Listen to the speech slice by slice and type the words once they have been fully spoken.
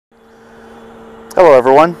Hello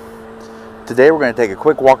everyone. Today we're going to take a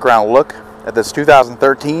quick walk around look at this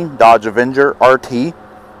 2013 Dodge Avenger RT.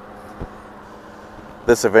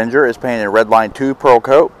 This Avenger is painted in Redline 2 Pearl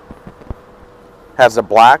Coat. Has a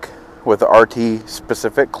black with the RT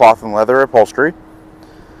specific cloth and leather upholstery.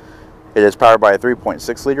 It is powered by a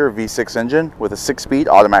 3.6 liter V6 engine with a 6-speed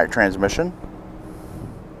automatic transmission.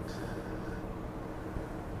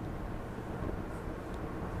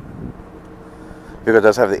 The vehicle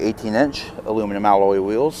does have the 18-inch aluminum alloy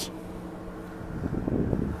wheels.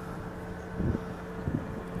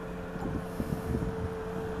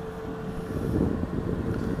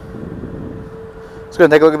 Let's go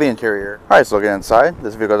and take a look at the interior. Alright, so looking inside,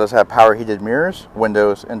 this vehicle does have power heated mirrors,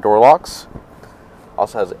 windows, and door locks.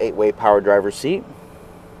 Also has an 8-way power driver's seat.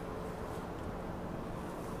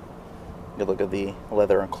 Good look at the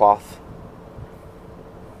leather and cloth.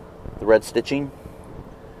 The red stitching.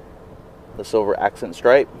 The silver accent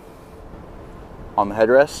stripe on the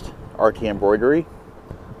headrest, RT embroidery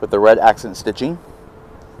with the red accent stitching.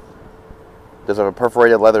 Does have a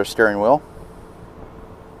perforated leather steering wheel.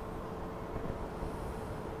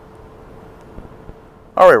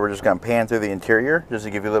 Alright, we're just going to pan through the interior just to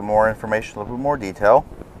give you a little more information, a little bit more detail.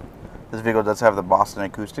 This vehicle does have the Boston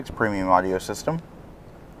Acoustics premium audio system,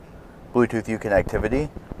 Bluetooth U connectivity,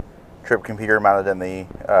 trip computer mounted in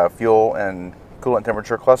the fuel and coolant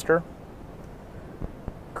temperature cluster,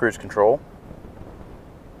 cruise control,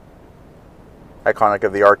 iconic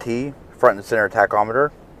of the RT, front and center tachometer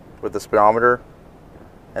with the speedometer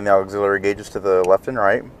and the auxiliary gauges to the left and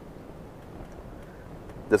right.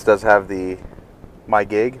 This does have the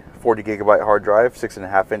MyGig 40 gigabyte hard drive,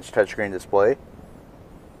 6.5-inch touchscreen display,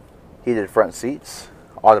 heated front seats,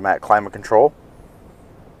 automatic climate control,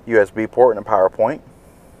 USB port and a power point,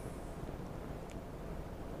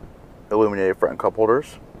 illuminated front cup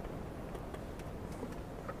holders.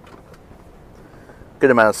 Good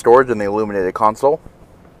amount of storage in the illuminated console.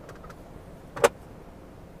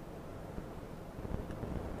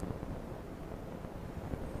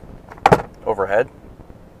 Overhead,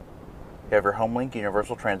 you have your HomeLink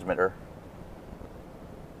universal transmitter.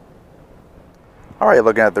 Alright,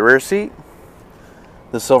 looking at the rear seat,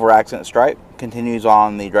 the silver accent stripe continues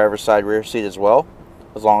on the driver's side rear seat as well,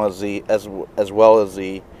 as well as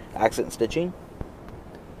the accent stitching.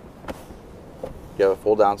 You have a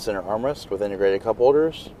full down center armrest with integrated cup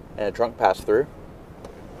holders and a trunk pass-through.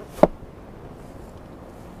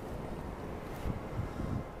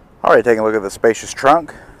 Alright, taking a look at the spacious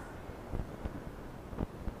trunk.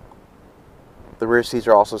 The rear seats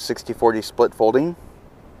are also 60/40 split folding,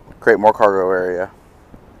 create more cargo area.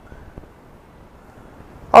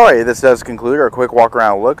 Alright, this does conclude our quick walk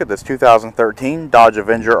around look at this 2013 Dodge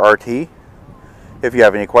Avenger RT. If you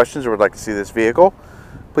have any questions or would like to see this vehicle,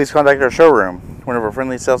 please contact our showroom. One of our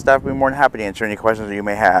friendly sales staff will be more than happy to answer any questions that you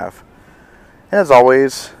may have. And as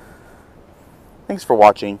always, thanks for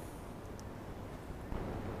watching.